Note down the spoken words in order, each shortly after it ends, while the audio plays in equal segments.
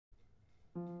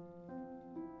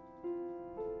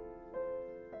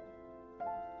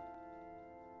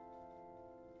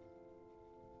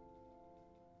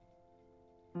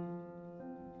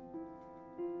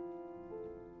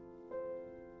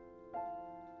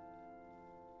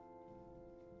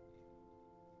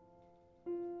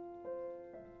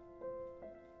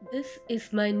This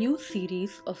is my new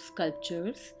series of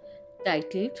sculptures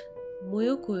titled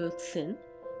Moyokoyotsen,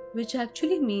 which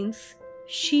actually means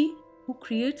she who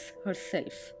creates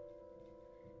herself.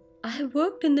 I have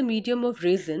worked in the medium of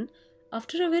resin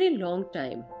after a very long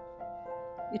time.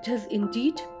 It has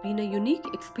indeed been a unique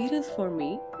experience for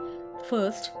me,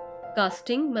 first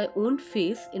casting my own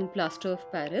face in plaster of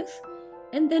Paris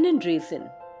and then in resin.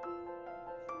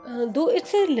 Though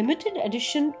it's a limited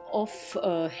edition of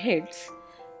heads,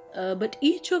 but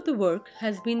each of the work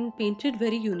has been painted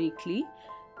very uniquely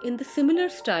in the similar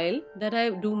style that I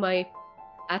do my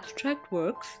abstract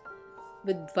works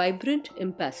with vibrant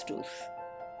impastos.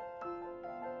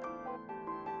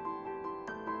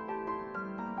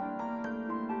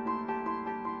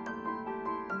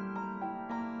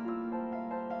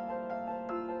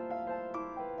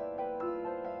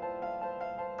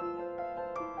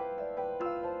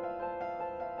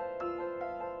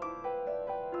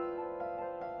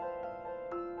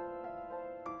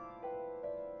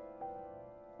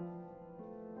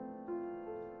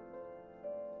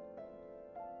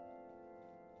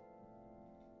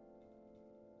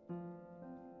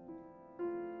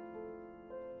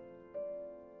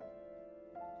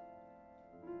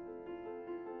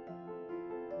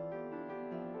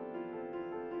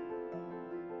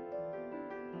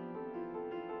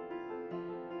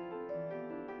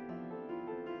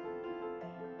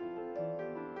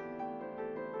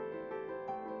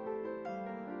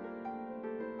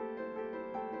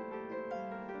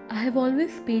 I have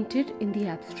always painted in the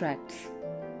abstracts,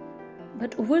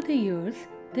 but over the years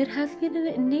there has been an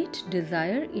innate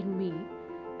desire in me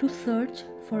to search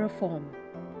for a form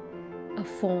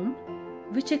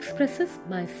which expresses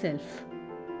myself,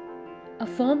 a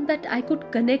form that I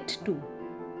could connect to,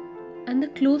 and the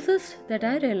closest that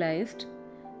I realized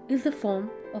is the form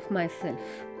of myself.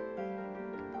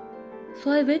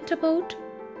 So I went about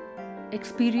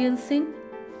experiencing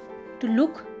to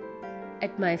look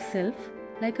at myself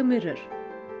like a mirror.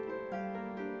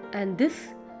 And this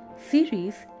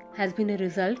series has been a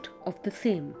result of the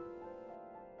same.